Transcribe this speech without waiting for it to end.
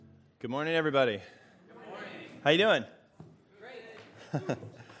Good morning, everybody. Good morning. How you doing?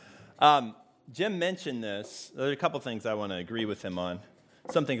 Great. Jim mentioned this. There are a couple things I want to agree with him on.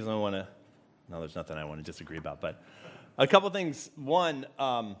 Some things I want to, no, there's nothing I want to disagree about, but a couple things. One,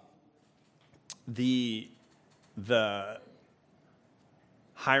 the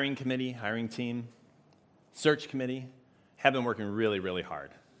hiring committee, hiring team, search committee have been working really, really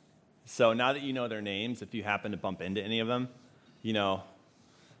hard. So now that you know their names, if you happen to bump into any of them,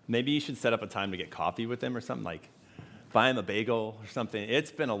 maybe you should set up a time to get coffee with them or something, like buy them a bagel or something.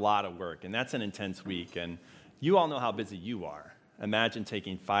 It's been a lot of work, and that's an intense week. And you all know how busy you are. Imagine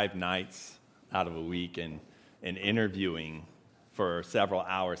taking 5 nights out of a week and interviewing for several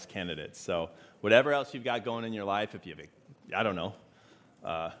hours candidates. So whatever else you've got going in your life, if you have, I don't know,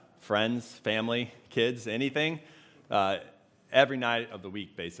 friends, family, kids, anything, every night of the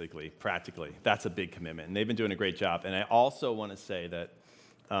week, basically, practically. That's a big commitment, and they've been doing a great job. And I also want to say that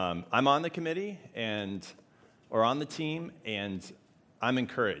I'm on the committee or on the team, and I'm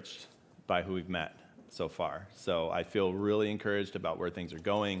encouraged by who we've met so far. So I feel really encouraged about where things are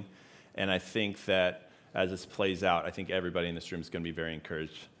going, and I think that as this plays out, I think everybody in this room is going to be very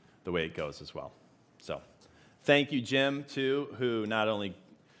encouraged the way it goes as well. So thank you, Jim, too, who not only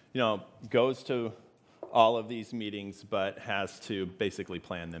goes to all of these meetings, but has to basically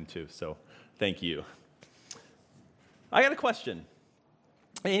plan them too. So thank you. I got a question.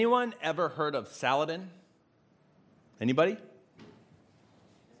 Anyone ever heard of Saladin? Anybody?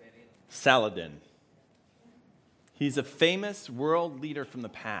 Saladin. He's a famous world leader from the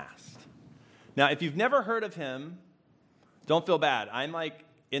past. Now, if you've never heard of him, don't feel bad. I'm like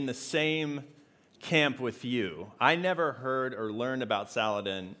in the same camp with you. I never heard or learned about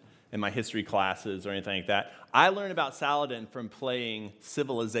Saladin in my history classes or anything like that. I learned about Saladin from playing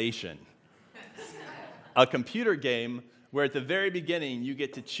Civilization, a computer game where at the very beginning you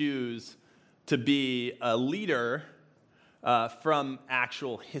get to choose to be a leader from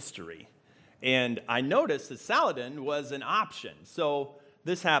actual history. And I noticed that Saladin was an option. So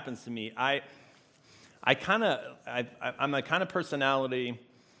this happens to me. I'm a kind of personality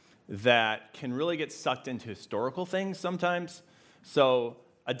that can really get sucked into historical things sometimes. So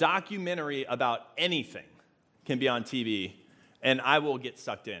a documentary about anything can be on TV, and I will get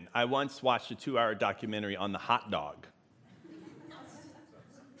sucked in. I once watched a 2-hour documentary on the hot dog.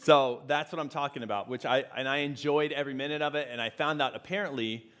 So that's what I'm talking about, I enjoyed every minute of it, and I found out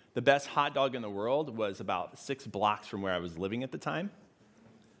apparently the best hot dog in the world was about 6 blocks from where I was living at the time.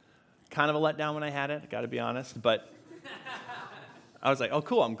 Kind of a letdown when I had it, got to be honest, but I was like, oh,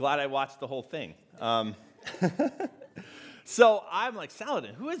 cool, I'm glad I watched the whole thing. So I'm like,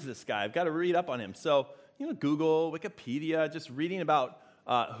 Saladin, who is this guy? I've got to read up on him. So, Google, Wikipedia, just reading about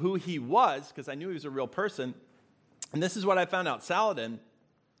who he was, because I knew he was a real person. And this is what I found out. Saladin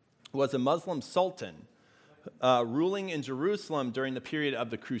was a Muslim sultan ruling in Jerusalem during the period of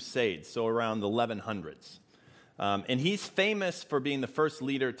the Crusades, so around the 1100s. And he's famous for being the first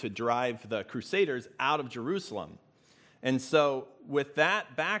leader to drive the Crusaders out of Jerusalem. And so with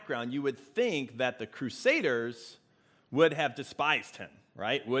that background, you would think that the Crusaders would have despised him,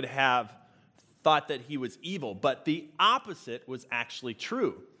 right? Would have thought that he was evil. But the opposite was actually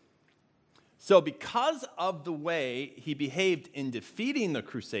true. So because of the way he behaved in defeating the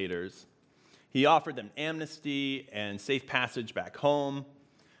Crusaders, he offered them amnesty and safe passage back home.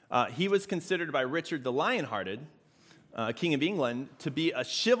 He was considered by Richard the Lionhearted, King of England, to be a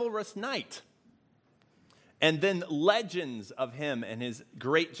chivalrous knight. And then legends of him and his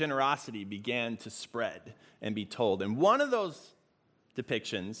great generosity began to spread and be told. And one of those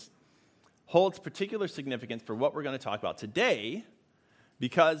depictions holds particular significance for what we're going to talk about today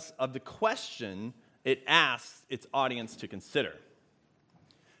because of the question it asks its audience to consider.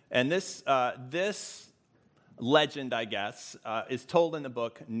 And this legend, I guess, is told in the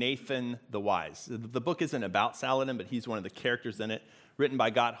book Nathan the Wise. The book isn't about Saladin, but he's one of the characters in it, written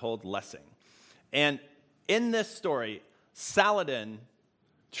by Gotthold Lessing. And in this story, Saladin,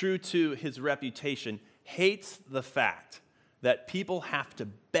 true to his reputation, hates the fact that people have to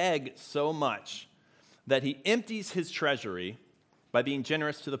beg so much that he empties his treasury by being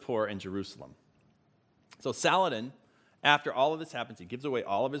generous to the poor in Jerusalem. So Saladin, after all of this happens, he gives away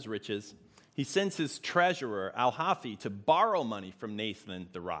all of his riches. He sends his treasurer, Al-Hafi, to borrow money from Nathan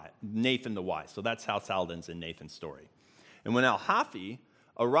the Wise. So that's how Saladin's in Nathan's story. And when Al-Hafi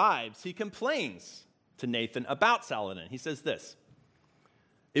arrives, he complains to Nathan about Saladin. He says this: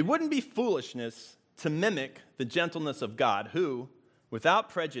 "It wouldn't be foolishness to mimic the gentleness of God, who, without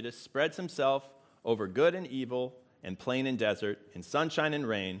prejudice, spreads himself over good and evil, in plain and desert, in sunshine and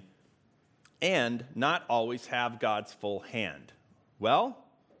rain, and not always have God's full hand. Well,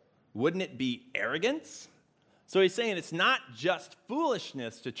 wouldn't it be arrogance? So he's saying it's not just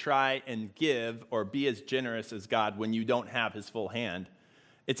foolishness to try and give or be as generous as God when you don't have his full hand.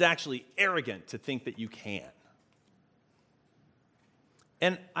 It's actually arrogant to think that you can.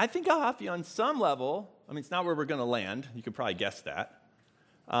 And I think Al-Hafi, on some level, I mean, it's not where we're going to land. You could probably guess that.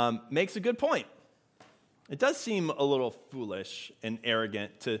 Makes a good point. It does seem a little foolish and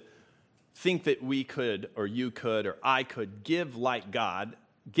arrogant to think that we could, or you could, or I could give like God,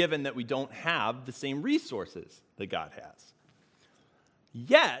 given that we don't have the same resources that God has.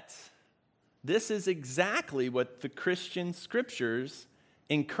 Yet, this is exactly what the Christian scriptures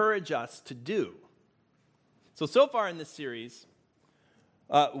encourage us to do. So far in this series,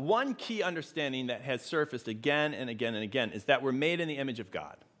 one key understanding that has surfaced again and again and again is that we're made in the image of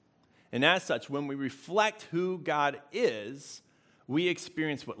God. And as such, when we reflect who God is, we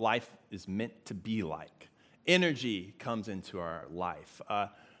experience what life is meant to be like. Energy comes into our life.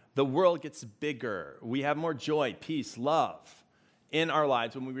 The world gets bigger. We have more joy, peace, love in our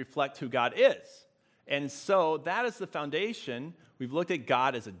lives when we reflect who God is. And so that is the foundation. We've looked at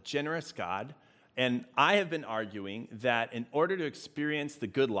God as a generous God. And I have been arguing that in order to experience the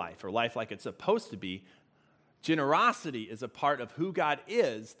good life, or life like it's supposed to be, generosity is a part of who God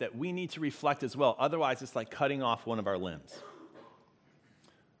is that we need to reflect as well. Otherwise, it's like cutting off one of our limbs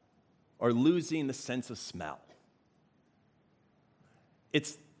or losing the sense of smell.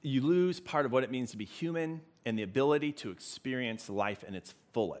 You lose part of what it means to be human and the ability to experience life in its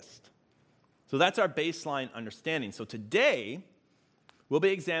fullest. So that's our baseline understanding. So today, we'll be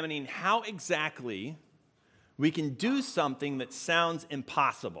examining how exactly we can do something that sounds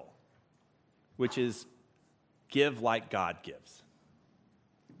impossible, which is give like God gives.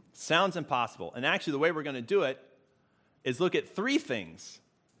 Sounds impossible. And actually, the way we're going to do it is look at three things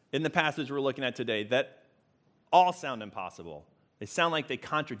in the passage we're looking at today that all sound impossible. They sound like they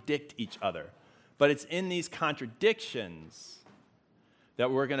contradict each other. But it's in these contradictions that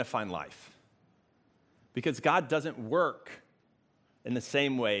we're going to find life. Because God doesn't work in the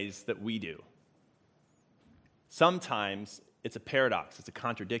same ways that we do. Sometimes it's a paradox, it's a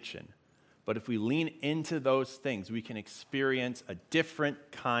contradiction. But if we lean into those things, we can experience a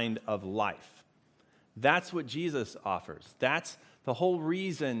different kind of life. That's what Jesus offers. That's the whole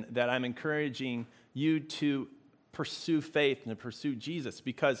reason that I'm encouraging you to pursue faith and to pursue Jesus,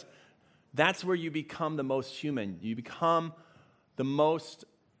 because that's where you become the most human. You become the most,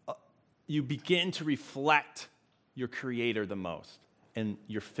 you begin to reflect your Creator the most, and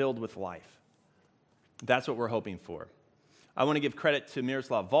you're filled with life. That's what we're hoping for. I want to give credit to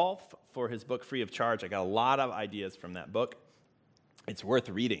Miroslav Volf for his book, Free of Charge. I got a lot of ideas from that book. It's worth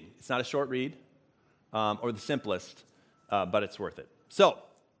reading. It's not a short read or the simplest, but it's worth it. So,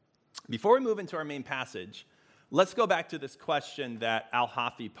 before we move into our main passage, let's go back to this question that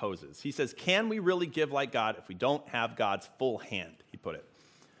Al-Hafi poses. He says, can we really give like God if we don't have God's full hand, he put it.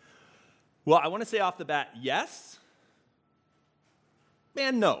 Well, I want to say off the bat, yes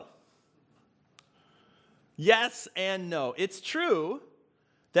and no. Yes and no. It's true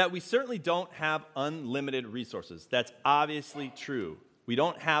that we certainly don't have unlimited resources. That's obviously true. We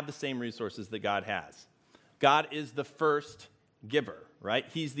don't have the same resources that God has. God is the first giver, right?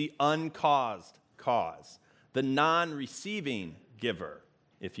 He's the uncaused cause, the non-receiving giver,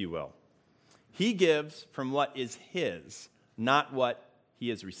 if you will. He gives from what is his, not what he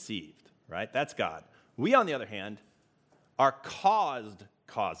has received, right? That's God. We, on the other hand, are caused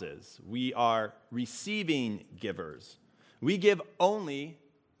causes. We are receiving givers. We give only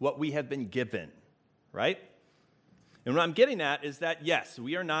what we have been given, right? And what I'm getting at is that, yes,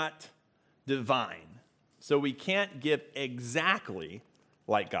 we are not divine. So we can't give exactly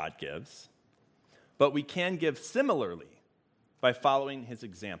like God gives, but we can give similarly by following his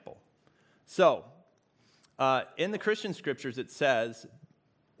example. So, in the Christian scriptures, it says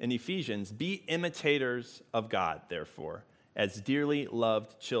in Ephesians, be imitators of God, therefore, as dearly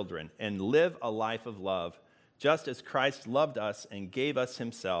loved children, and live a life of love, just as Christ loved us and gave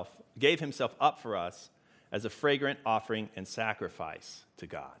himself up for us as a fragrant offering and sacrifice to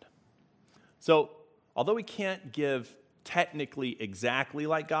God. So, although we can't give technically exactly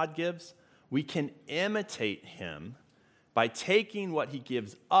like God gives, we can imitate him by taking what he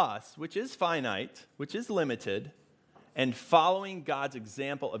gives us, which is finite, which is limited, and following God's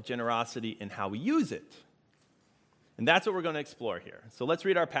example of generosity in how we use it. And that's what we're going to explore here. So let's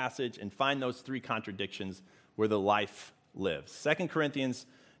read our passage and find those three contradictions where the life lives. 2 Corinthians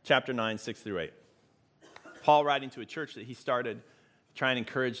chapter 9, 6 through 8. Paul, writing to a church that he started, trying to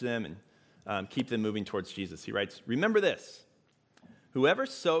encourage them and keep them moving towards Jesus. He writes, remember this, whoever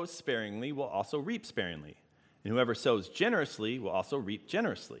sows sparingly will also reap sparingly, and whoever sows generously will also reap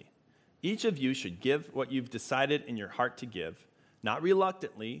generously. each of you should give what you've decided in your heart to give, not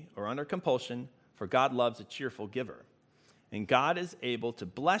reluctantly or under compulsion, for God loves a cheerful giver. And God is able to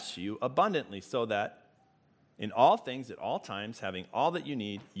bless you abundantly so that in all things, at all times, having all that you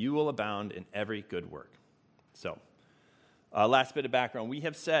need, you will abound in every good work. So, last bit of background. We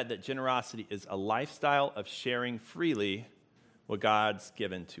have said that generosity is a lifestyle of sharing freely what God's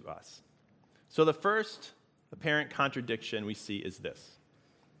given to us. So the first apparent contradiction we see is this.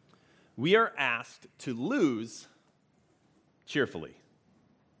 We are asked to lose cheerfully.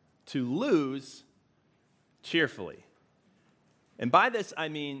 To lose cheerfully. And by this, I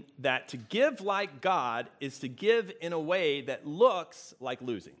mean that to give like God is to give in a way that looks like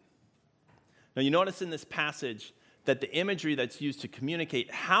losing. Now, you notice in this passage that the imagery that's used to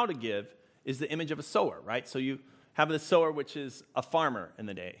communicate how to give is the image of a sower, right? So you have the sower, which is a farmer in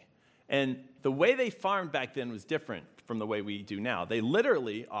the day. And the way they farmed back then was different from the way we do now. They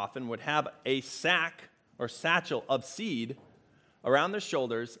literally often would have a sack or satchel of seed around their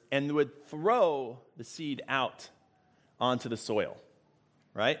shoulders and would throw the seed out onto the soil,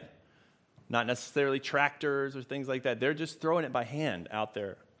 right? Not necessarily tractors or things like that. They're just throwing it by hand out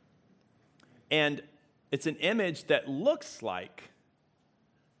there. And it's an image that looks like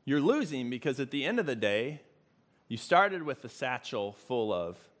you're losing because at the end of the day, you started with a satchel full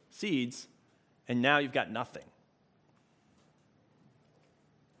of seeds, and now you've got nothing.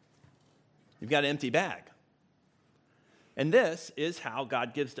 You've got an empty bag. And this is how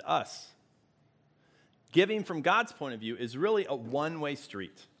God gives to us. Giving from God's point of view is really a one-way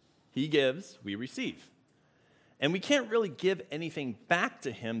street. He gives, we receive. And we can't really give anything back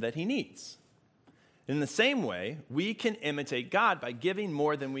to him that he needs. In the same way, we can imitate God by giving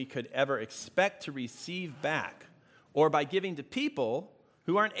more than we could ever expect to receive back, or by giving to people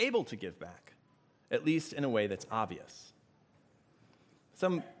who aren't able to give back, at least in a way that's obvious.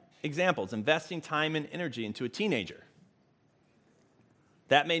 Some examples: investing time and energy into a teenager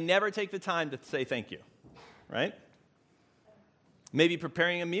that may never take the time to say thank you, right? Maybe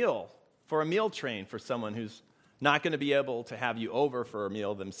preparing a meal for a meal train for someone who's not going to be able to have you over for a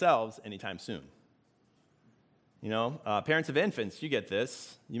meal themselves anytime soon. You know, parents of infants, you get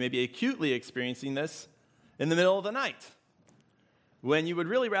this. You may be acutely experiencing this in the middle of the night when you would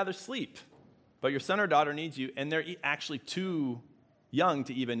really rather sleep, but your son or daughter needs you, and they're actually too young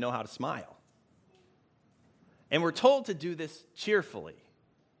to even know how to smile. And we're told to do this cheerfully.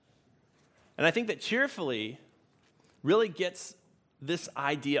 And I think that cheerfully really gets this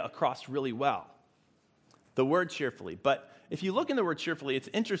idea across really well, the word cheerfully. But if you look in the word cheerfully, it's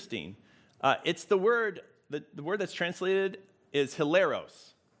interesting. It's the word that's translated is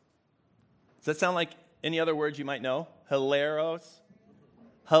hilaros. Does that sound like any other words you might know? Hilaros?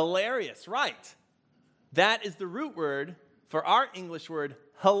 Hilarious, right. That is the root word for our English word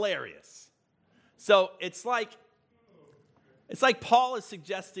hilarious. So it's like Paul is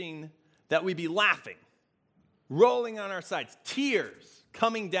suggesting that we be laughing, rolling on our sides, tears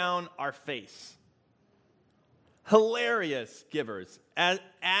coming down our face. Hilarious givers.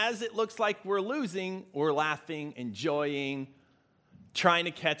 As it looks like we're losing, we're laughing, enjoying, trying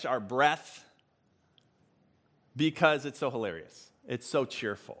to catch our breath because it's so hilarious. It's so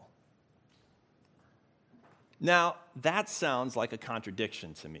cheerful. Now, that sounds like a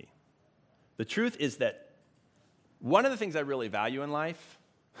contradiction to me. The truth is that one of the things I really value in life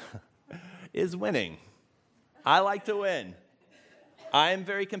is winning. I like to win. I am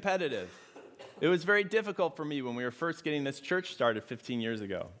very competitive. It was very difficult for me when we were first getting this church started 15 years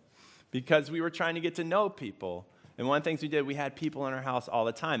ago because we were trying to get to know people. And one of the things we did, we had people in our house all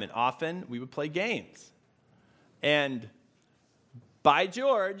the time, and often we would play games. And by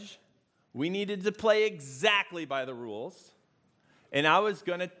George, we needed to play exactly by the rules, and I was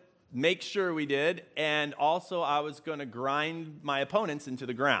going to make sure we did, and also I was going to grind my opponents into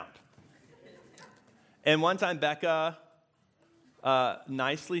the ground. And one time, Becca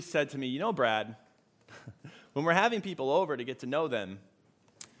nicely said to me, you know, Brad, when we're having people over to get to know them,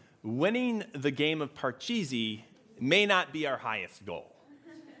 winning the game of Parcheesi may not be our highest goal.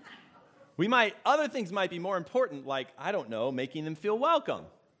 Other things might be more important, like, I don't know, making them feel welcome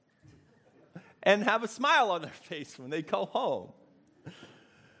and have a smile on their face when they go home.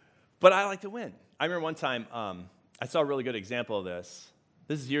 But I like to win. I remember one time, I saw a really good example of this.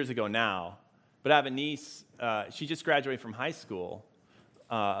 This is years ago now, but I have a niece. She just graduated from high school,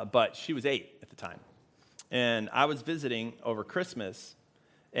 but she was 8 at the time. And I was visiting over Christmas,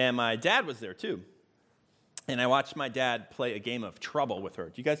 and my dad was there too. And I watched my dad play a game of Trouble with her.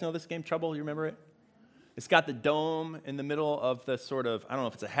 Do you guys know this game, Trouble? You remember it? It's got the dome in the middle of the sort of, I don't know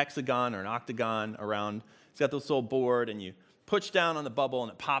if it's a hexagon or an octagon around. It's got this little board, and you push down on the bubble, and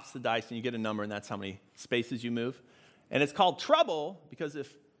it pops the dice, and you get a number, and that's how many spaces you move. And it's called trouble because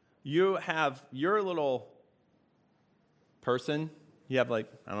if you have your little person, you have I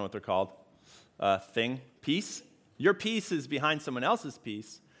don't know what they're called, piece. Your piece is behind someone else's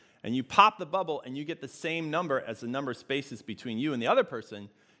piece, and you pop the bubble, and you get the same number as the number of spaces between you and the other person,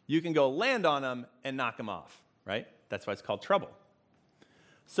 you can go land on them and knock them off, right? That's why it's called trouble.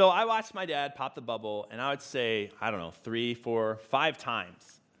 So I watched my dad pop the bubble, and I would say, 3, 4, 5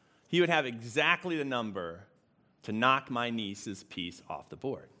 times, he would have exactly the number to knock my niece's piece off the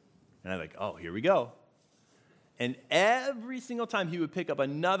board. And I'm like, oh, here we go. And every single time he would pick up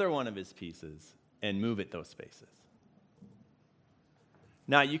another one of his pieces and move it those spaces.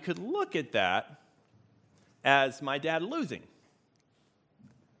 Now, you could look at that as my dad losing.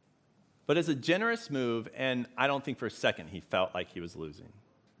 But as a generous move, and I don't think for a second he felt like he was losing.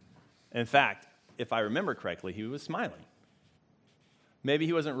 In fact, if I remember correctly, he was smiling. Maybe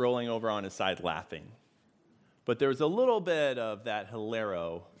he wasn't rolling over on his side laughing. But there was a little bit of that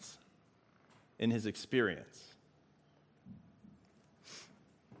hilaro in his experience.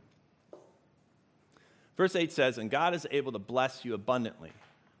 Verse 8 says, "And God is able to bless you abundantly,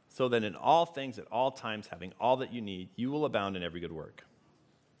 so that in all things, at all times, having all that you need, you will abound in every good work."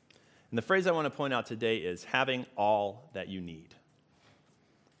 And the phrase I want to point out today is having all that you need.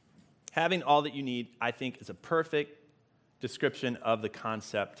 Having all that you need, I think, is a perfect description of the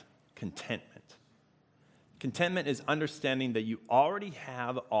concept contentment. Contentment is understanding that you already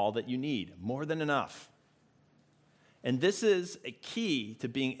have all that you need, more than enough. And this is a key to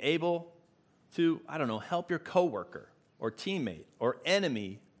being able to, help your coworker or teammate or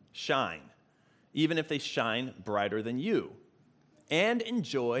enemy shine, even if they shine brighter than you. And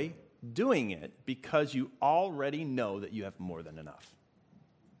enjoy doing it because you already know that you have more than enough.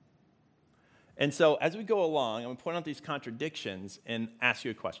 And so as we go along, I'm going to point out these contradictions and ask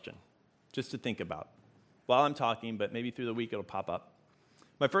you a question, just to think about. While I'm talking, but maybe through the week it'll pop up.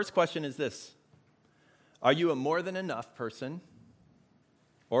 My first question is this: are you a more than enough person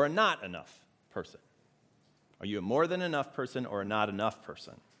or a not enough person? Are you a more than enough person or a not enough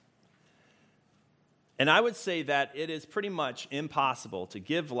person? And I would say that it is pretty much impossible to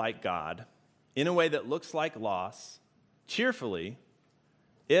give like God in a way that looks like loss, cheerfully,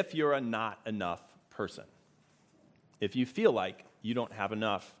 if you're a not enough person. If you feel like you don't have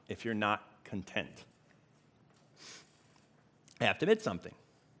enough, if you're not content. I have to admit something.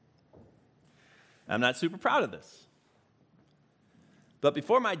 I'm not super proud of this. But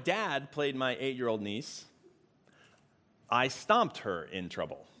before my dad played my 8-year-old niece, I stomped her in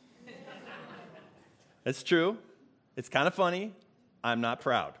trouble. It's true. It's kind of funny. I'm not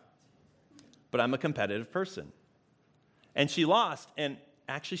proud. But I'm a competitive person. And she lost, and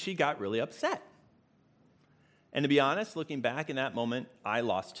actually she got really upset. And to be honest, looking back in that moment, I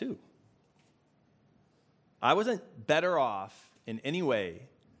lost too. I wasn't better off in any way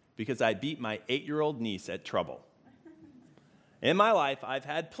because I beat my 8-year-old niece at trouble. In my life, I've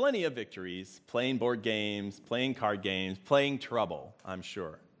had plenty of victories, playing board games, playing card games, playing trouble, I'm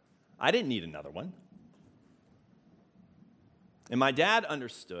sure. I didn't need another one. And my dad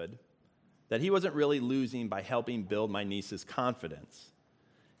understood that he wasn't really losing by helping build my niece's confidence.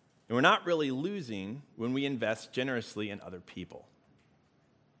 And we're not really losing when we invest generously in other people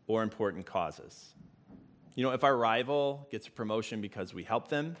or important causes. If our rival gets a promotion because we help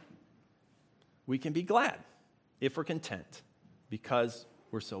them, we can be glad if we're content because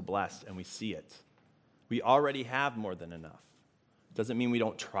we're so blessed and we see it. We already have more than enough. Doesn't mean we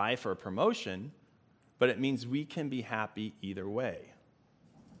don't try for a promotion, but it means we can be happy either way.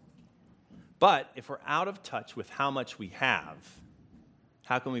 But if we're out of touch with how much we have,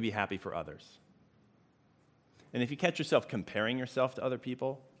 how can we be happy for others? And if you catch yourself comparing yourself to other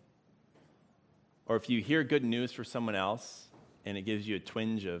people, or if you hear good news for someone else and it gives you a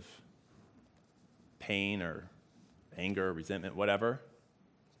twinge of pain or anger or resentment, whatever,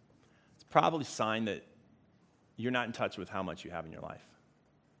 it's probably a sign that you're not in touch with how much you have in your life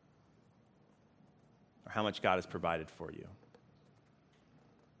or how much God has provided for you.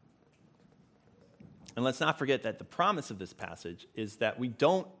 And let's not forget that the promise of this passage is that we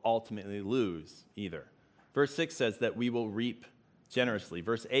don't ultimately lose either. Verse 6 says that we will reap generously.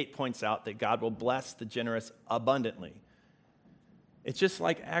 Verse 8 points out that God will bless the generous abundantly. It's just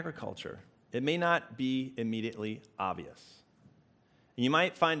like agriculture. It may not be immediately obvious. And you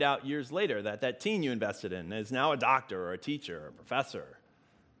might find out years later that that teen you invested in is now a doctor or a teacher or a professor.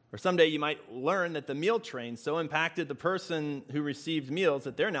 Or someday you might learn that the meal train so impacted the person who received meals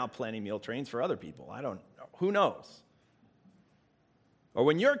that they're now planning meal trains for other people. I don't know. Who knows? Or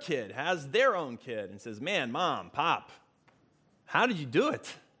when your kid has their own kid and says, man, mom, pop, How did you do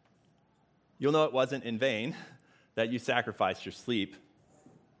it? You'll know it wasn't in vain that you sacrificed your sleep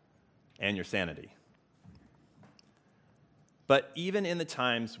and your sanity. But even in the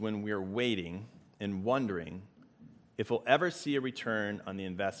times when we're waiting and wondering if we'll ever see a return on the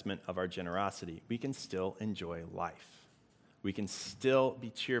investment of our generosity, we can still enjoy life. We can still be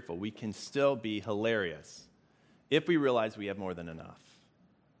cheerful. We can still be hilarious if we realize we have more than enough.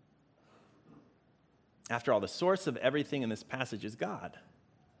 After all, the source of everything in this passage is God.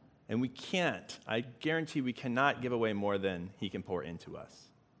 And I guarantee we cannot give away more than he can pour into us.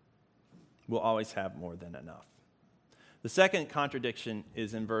 We'll always have more than enough. The second contradiction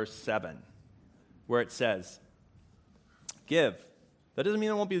is in verse 7, where it says, give. That doesn't mean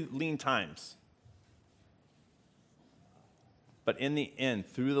there won't be lean times. But in the end,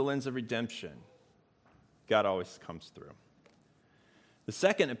 through the lens of redemption, God always comes through. The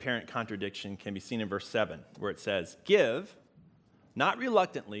second apparent contradiction can be seen in verse 7, where it says, give, not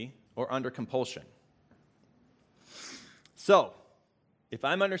reluctantly or under compulsion. So, if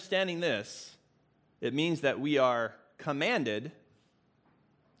I'm understanding this, it means that we are commanded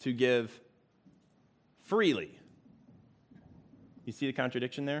to give freely. You see the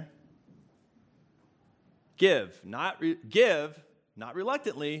contradiction there? Give, not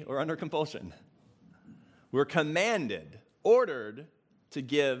reluctantly or under compulsion. We're commanded, ordered to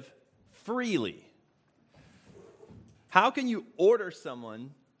give freely. How can you order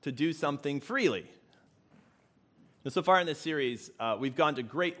someone to do something freely? Now, so far in this series, we've gone to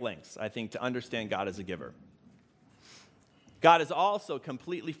great lengths, I think, to understand God as a giver. God is also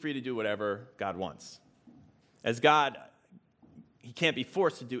completely free to do whatever God wants. As God, he can't be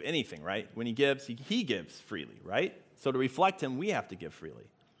forced to do anything, right? When he gives, he gives freely, right? So to reflect him, we have to give freely.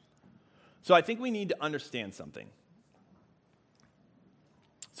 So I think we need to understand something.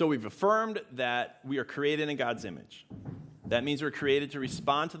 So we've affirmed that we are created in God's image. That means we're created to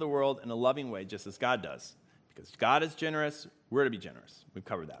respond to the world in a loving way, just as God does. Because God is generous, we're to be generous. We've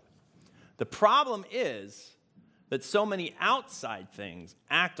covered that. The problem is that so many outside things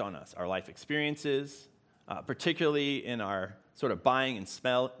act on us, our life experiences, particularly in our sort of buying and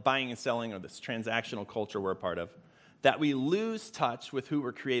selling, or this transactional culture we're a part of, that we lose touch with who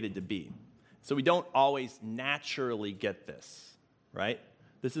we're created to be. So we don't always naturally get this, right?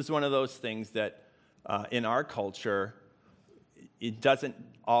 This is one of those things that in our culture, it doesn't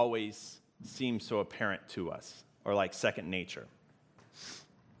always seem so apparent to us, or like second nature.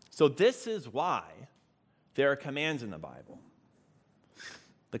 So this is why there are commands in the Bible.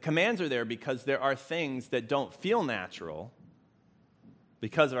 The commands are there because there are things that don't feel natural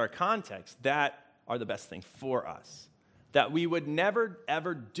because of our context that are the best thing for us, that we would never,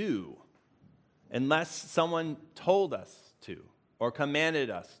 ever do unless someone told us to or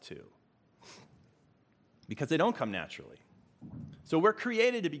commanded us to, because they don't come naturally. So we're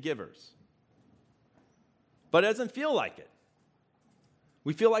created to be givers, but it doesn't feel like it.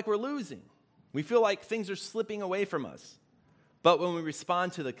 We feel like we're losing. We feel like things are slipping away from us. But when we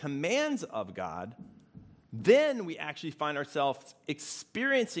respond to the commands of God, then we actually find ourselves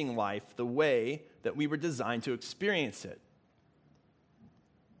experiencing life the way that we were designed to experience it.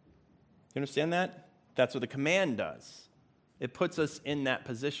 You understand that? That's what the command does. It puts us in that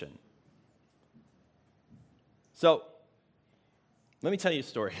position. So, let me tell you a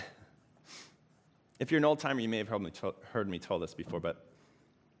story. If you're an old timer, you may have heard me tell this before, but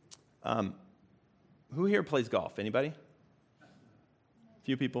who here plays golf? Anybody? A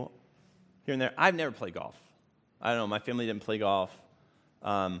few people here and there. I've never played golf. I don't know. My family didn't play golf.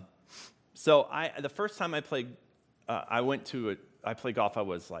 So the first time I played, I played golf. I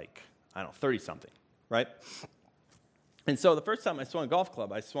was like, 30-something, right? And so the first time I swung a golf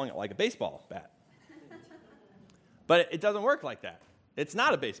club, I swung it like a baseball bat. But it doesn't work like that. It's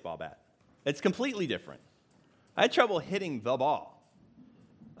not a baseball bat. It's completely different. I had trouble hitting the ball.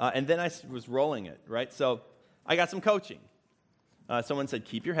 And then I was rolling it, right? So I got some coaching. Someone said,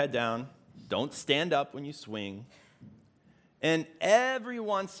 keep your head down. Don't stand up when you swing. And every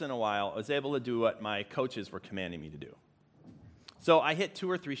once in a while, I was able to do what my coaches were commanding me to do. So I hit 2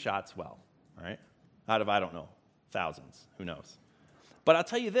 or 3 shots well, all right? Out of, I don't know, thousands. Who knows? But I'll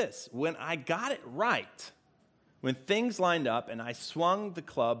tell you this. When I got it right, when things lined up and I swung the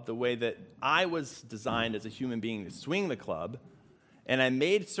club the way that I was designed as a human being to swing the club, and I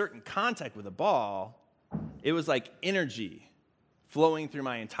made certain contact with the ball, it was like energy flowing through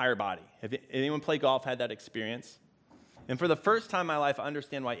my entire body. Have anyone play golf had that experience? And for the first time in my life, I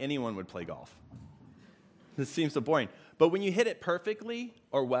understand why anyone would play golf. This seems so boring. But when you hit it perfectly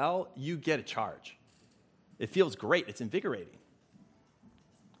or well, you get a charge. It feels great. It's invigorating.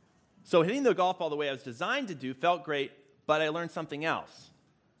 So hitting the golf ball the way I was designed to do felt great, but I learned something else.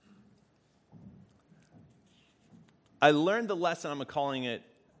 I learned the lesson, I'm calling it,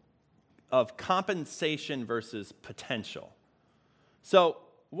 of compensation versus potential. So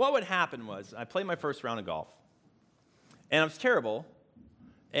what would happen was, I played my first round of golf, and I was terrible,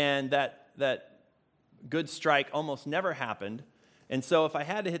 and that good strike almost never happened. And so if I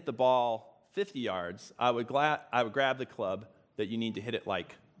had to hit the ball 50 yards, I would grab the club that you need to hit it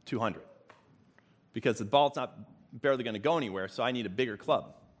like 200, because the ball's not barely going to go anywhere, so I need a bigger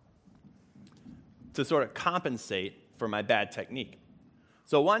club to sort of compensate for my bad technique.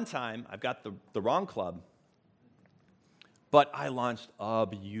 So one time, I've got the wrong club, but I launched a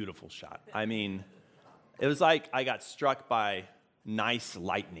beautiful shot. I mean, it was like I got struck by nice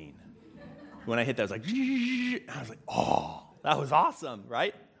lightning. When I hit that, I was like, I was like, oh, that was awesome,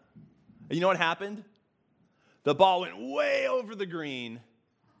 right? And you know what happened? The ball went way over the green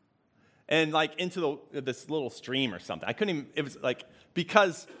and like into this little stream or something. I couldn't even, it was like,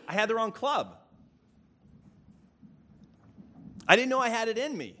 because I had the wrong club. I didn't know I had it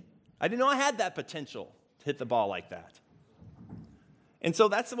in me. I didn't know I had that potential to hit the ball like that. And so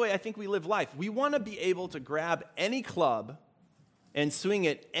that's the way I think we live life. We want to be able to grab any club and swing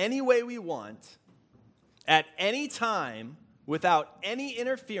it any way we want, at any time, without any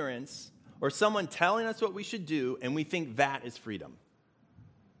interference or someone telling us what we should do, and we think that is freedom.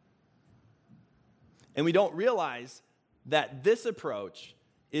 And we don't realize that this approach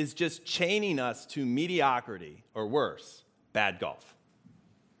is just chaining us to mediocrity, or worse, bad golf.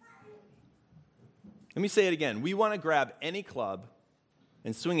 Let me say it again. We want to grab any club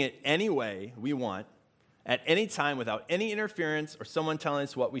and swing it any way we want, at any time, without any interference or someone telling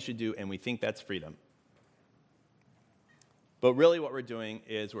us what we should do, and we think that's freedom. But really what we're doing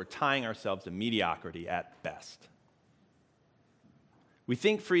is we're tying ourselves to mediocrity at best. We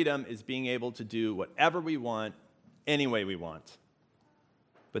think freedom is being able to do whatever we want, any way we want.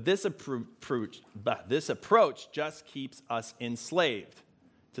 But this approach just keeps us enslaved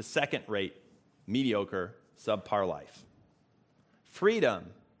to second-rate, mediocre, subpar life. Freedom,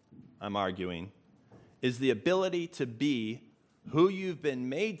 I'm arguing, is the ability to be who you've been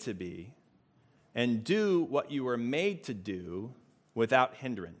made to be and do what you were made to do without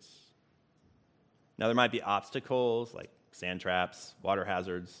hindrance. Now, there might be obstacles like sand traps, water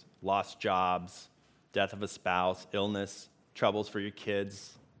hazards, lost jobs, death of a spouse, illness, troubles for your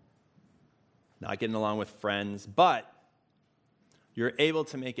kids, not getting along with friends, but you're able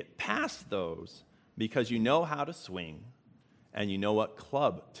to make it past those because you know how to swing and you know what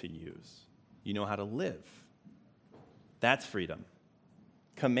club to use. You know how to live. That's freedom.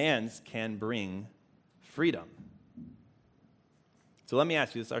 Commands can bring freedom. So let me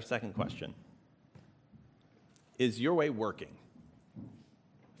ask you, this is our second question. Is your way working?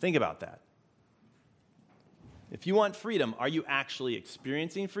 Think about that. If you want freedom, are you actually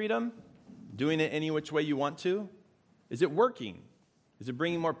experiencing freedom? Doing it any which way you want to? Is it working? Is it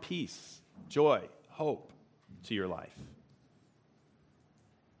bringing more peace, joy, hope to your life?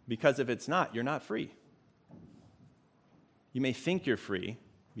 Because if it's not, you're not free. You may think you're free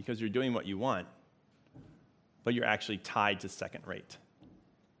because you're doing what you want, but you're actually tied to second rate,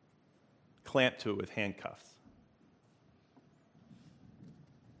 clamped to it with handcuffs.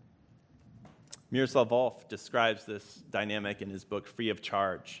 Miroslav Volf describes this dynamic in his book, Free of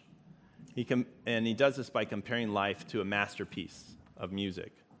Charge. And he does this by comparing life to a masterpiece of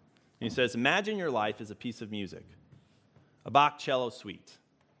music. And he says, imagine your life as a piece of music, a Bach cello suite,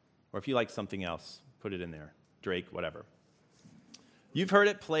 or if you like something else, put it in there, Drake, whatever. You've heard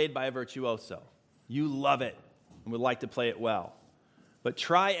it played by a virtuoso. You love it and would like to play it well. But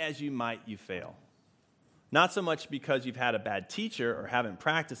try as you might, you fail. Not so much because you've had a bad teacher or haven't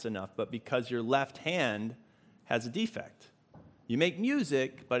practiced enough, but because your left hand has a defect. You make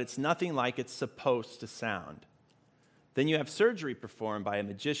music, but it's nothing like it's supposed to sound. Then you have surgery performed by a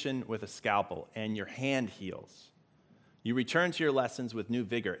magician with a scalpel, and your hand heals. You return to your lessons with new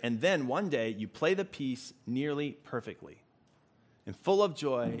vigor, and then one day you play the piece nearly perfectly. And full of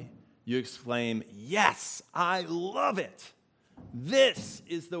joy, you exclaim, "Yes, I love it. This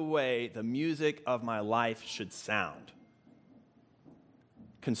is the way the music of my life should sound."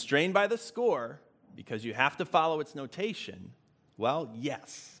 Constrained by the score, because you have to follow its notation, well,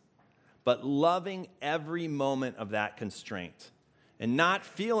 yes, but loving every moment of that constraint and not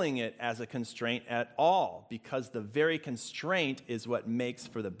feeling it as a constraint at all, because the very constraint is what makes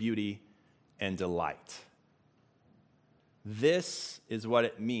for the beauty and delight. This is what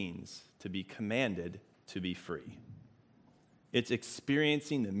it means to be commanded to be free. It's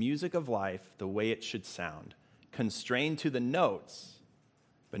experiencing the music of life the way it should sound, constrained to the notes,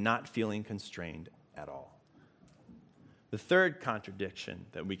 but not feeling constrained at all. The third contradiction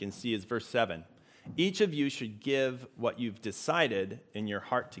that we can see is verse 7. Each of you should give what you've decided in your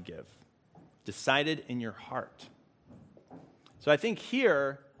heart to give. Decided in your heart. So I think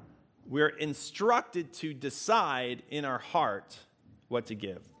here we're instructed to decide in our heart what to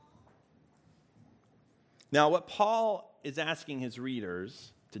give. Now, what Paul is asking his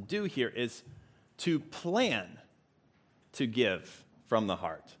readers to do here is to plan to give from the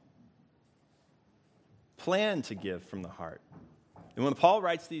heart. Plan to give from the heart. And when Paul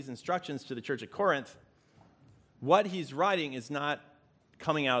writes these instructions to the church at Corinth, what he's writing is not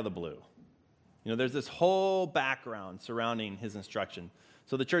coming out of the blue. There's this whole background surrounding his instruction.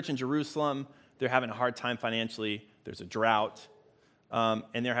 So the church in Jerusalem, they're having a hard time financially. There's a drought,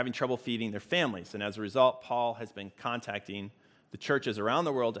 and they're having trouble feeding their families. And as a result, Paul has been contacting the churches around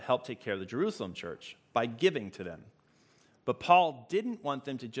the world to help take care of the Jerusalem church by giving to them. But Paul didn't want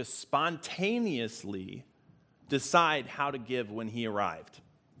them to just spontaneously decide how to give when he arrived.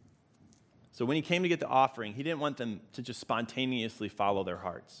 So when he came to get the offering, he didn't want them to just spontaneously follow their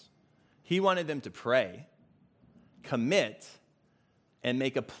hearts. He wanted them to pray, commit, and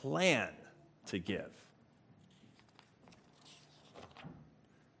make a plan to give.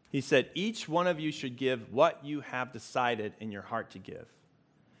 He said, each one of you should give what you have decided in your heart to give.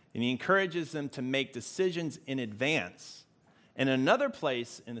 And he encourages them to make decisions in advance. And in another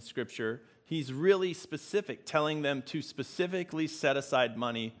place in the scripture, he's really specific, telling them to specifically set aside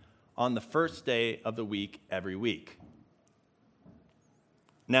money on the first day of the week every week.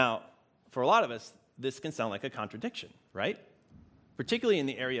 Now, for a lot of us, this can sound like a contradiction, right? Particularly in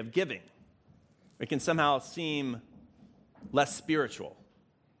the area of giving. It can somehow seem less spiritual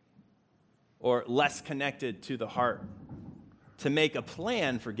or less connected to the heart to make a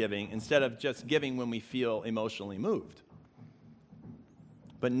plan for giving instead of just giving when we feel emotionally moved.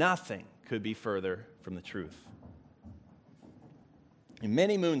 But nothing could be further from the truth. And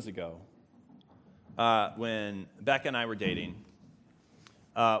many moons ago, when Becca and I were dating,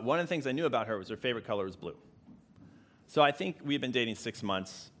 one of the things I knew about her was her favorite color was blue. So I think we've been dating 6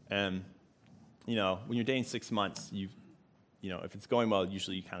 months, and when you're dating 6 months, if it's going well,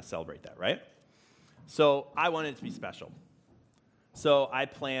 usually you kind of celebrate that, right? So I wanted it to be special. So I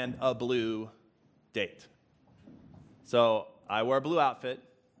planned a blue date. So I wore a blue outfit.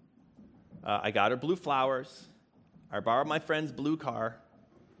 I got her blue flowers. I borrowed my friend's blue car.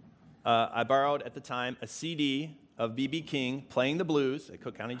 I borrowed, at the time, a CD of B.B. King playing the blues at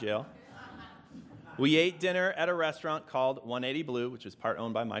Cook County Jail. We ate dinner at a restaurant called 180 Blue, which was part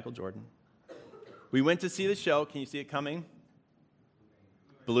owned by Michael Jordan. We went to see the show. Can you see it coming?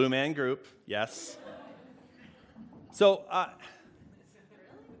 Blue Man Group, yes. So,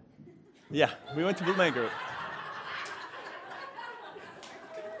 yeah, we went to Blue Man Group.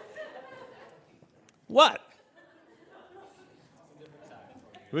 What?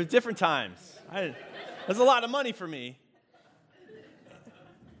 It was different times. That's a lot of money for me.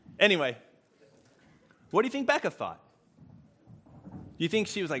 Anyway, what do you think Becca thought? Do you think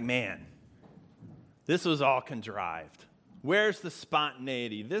she was like, man, this was all contrived? Where's the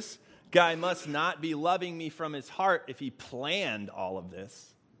spontaneity? This guy must not be loving me from his heart if he planned all of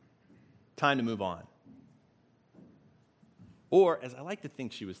this. Time to move on. Or, as I like to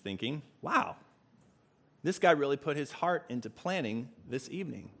think she was thinking, wow, this guy really put his heart into planning this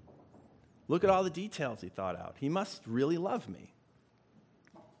evening. Look at all the details he thought out. He must really love me.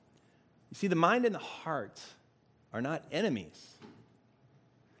 You see, the mind and the heart are not enemies.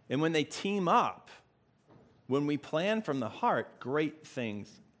 And when they team up, when we plan from the heart, great things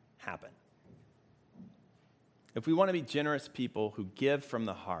happen. If we want to be generous people who give from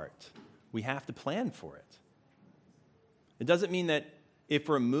the heart, we have to plan for it. It doesn't mean that if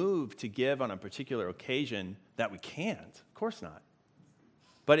we're moved to give on a particular occasion that we can't. Of course not.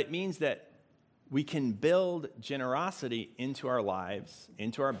 But it means that we can build generosity into our lives,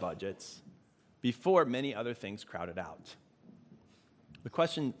 into our budgets, before many other things crowd it out. The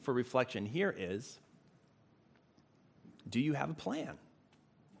question for reflection here is, do you have a plan?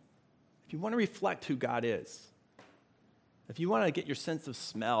 If you want to reflect who God is, if you want to get your sense of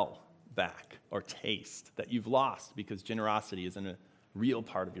smell back or taste that you've lost because generosity isn't a real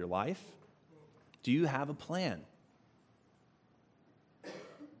part of your life, do you have a plan?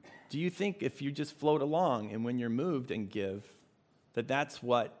 Do you think if you just float along and when you're moved and give, that that's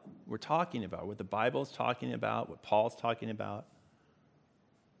what we're talking about, what the Bible's talking about, what Paul's talking about?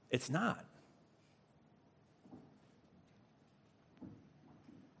 It's not.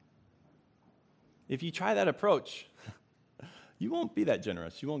 If you try that approach, you won't be that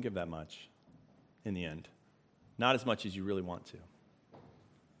generous. You won't give that much in the end. Not as much as you really want to.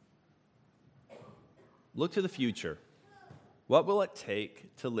 Look to the future. What will it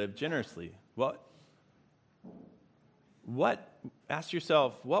take to live generously? Ask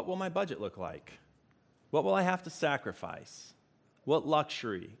yourself, what will my budget look like? What will I have to sacrifice? What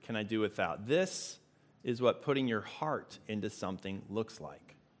luxury can I do without? This is what putting your heart into something looks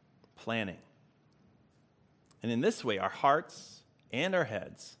like. Planning. And in this way, our hearts and our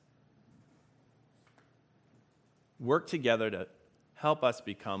heads work together to help us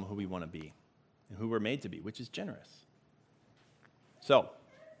become who we want to be and who we're made to be, which is generous. So,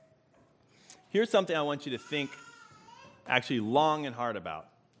 here's something I want you to think actually long and hard about.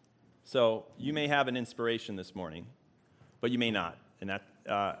 So, you may have an inspiration this morning, but you may not.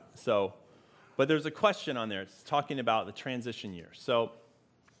 But there's a question on there. It's talking about the transition year. So,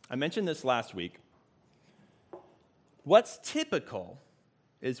 I mentioned this last week. What's typical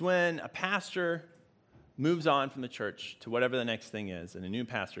is when a pastor moves on from the church to whatever the next thing is, and a new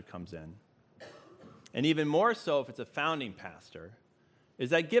pastor comes in. And even more so if it's a founding pastor, is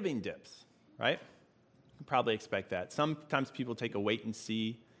that giving dips, right? You can probably expect that. Sometimes people take a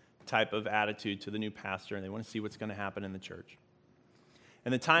wait-and-see type of attitude to the new pastor, and they want to see what's going to happen in the church.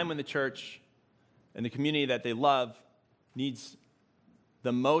 And the time when the church and the community that they love needs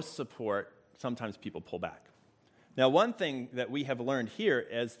the most support, sometimes people pull back. Now, one thing that we have learned here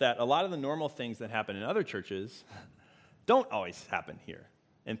is that a lot of the normal things that happen in other churches don't always happen here.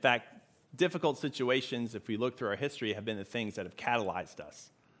 In fact, difficult situations, if we look through our history, have been the things that have catalyzed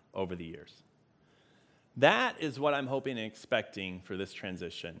us over the years. That is what I'm hoping and expecting for this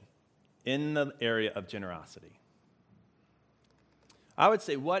transition in the area of generosity. I would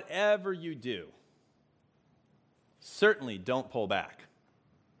say whatever you do, certainly don't pull back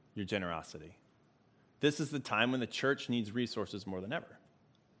your generosity. This is the time when the church needs resources more than ever.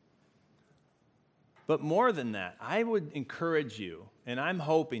 But more than that, I would encourage you, and I'm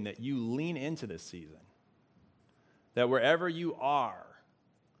hoping that you lean into this season, that wherever you are,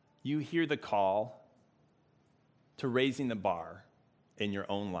 you hear the call to raising the bar in your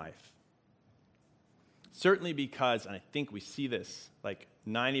own life. Certainly because, and I think we see this, like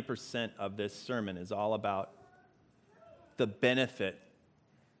 90% of this sermon is all about the benefit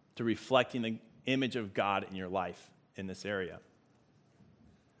to reflecting the image of God in your life in this area.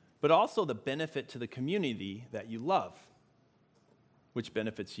 But also the benefit to the community that you love, which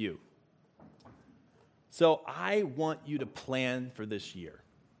benefits you. So I want you to plan for this year.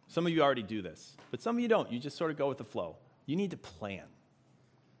 Some of you already do this, but some of you don't. You just sort of go with the flow. You need to plan.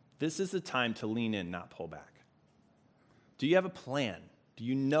 This is the time to lean in, not pull back. Do you have a plan? Do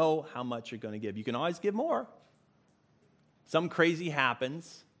you know how much you're going to give? You can always give more. Some crazy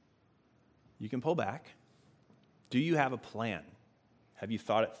happens. You can pull back. Do you have a plan? Have you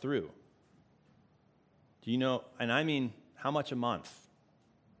thought it through? Do you know, and I mean, how much a month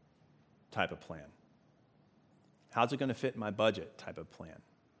type of plan? How's it going to fit in my budget type of plan?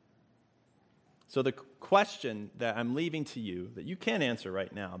 So the question that I'm leaving to you, that you can't answer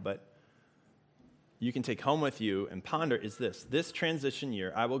right now, but you can take home with you and ponder is this. This transition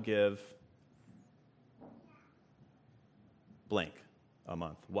year, I will give blank a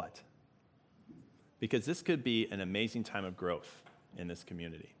month. What? Because this could be an amazing time of growth in this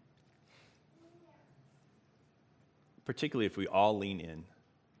community. Particularly if we all lean in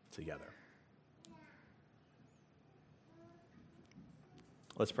together.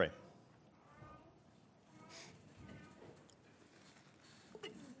 Let's pray.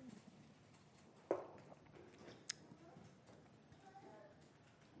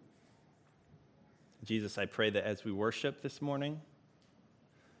 Jesus, I pray that as we worship this morning,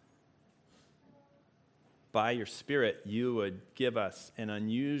 by your Spirit, you would give us an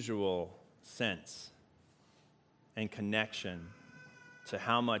unusual sense and connection to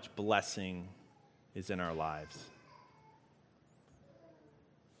how much blessing is in our lives.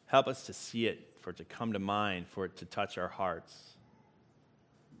 Help us to see it, for it to come to mind, for it to touch our hearts.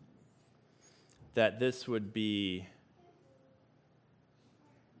 That this would be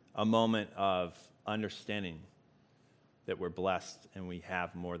a moment of understanding that we're blessed and we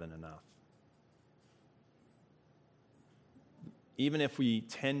have more than enough. Even if we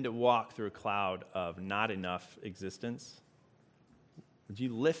tend to walk through a cloud of not enough existence, would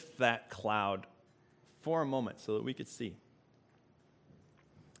you lift that cloud for a moment so that we could see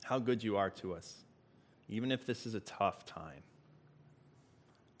how good you are to us, even if this is a tough time?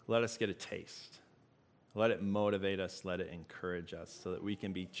 Let us get a taste. Let it motivate us. Let it encourage us so that we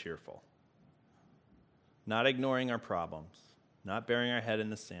can be cheerful. Not ignoring our problems, not burying our head in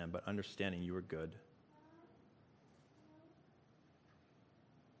the sand, but understanding you are good.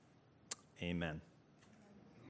 Amen.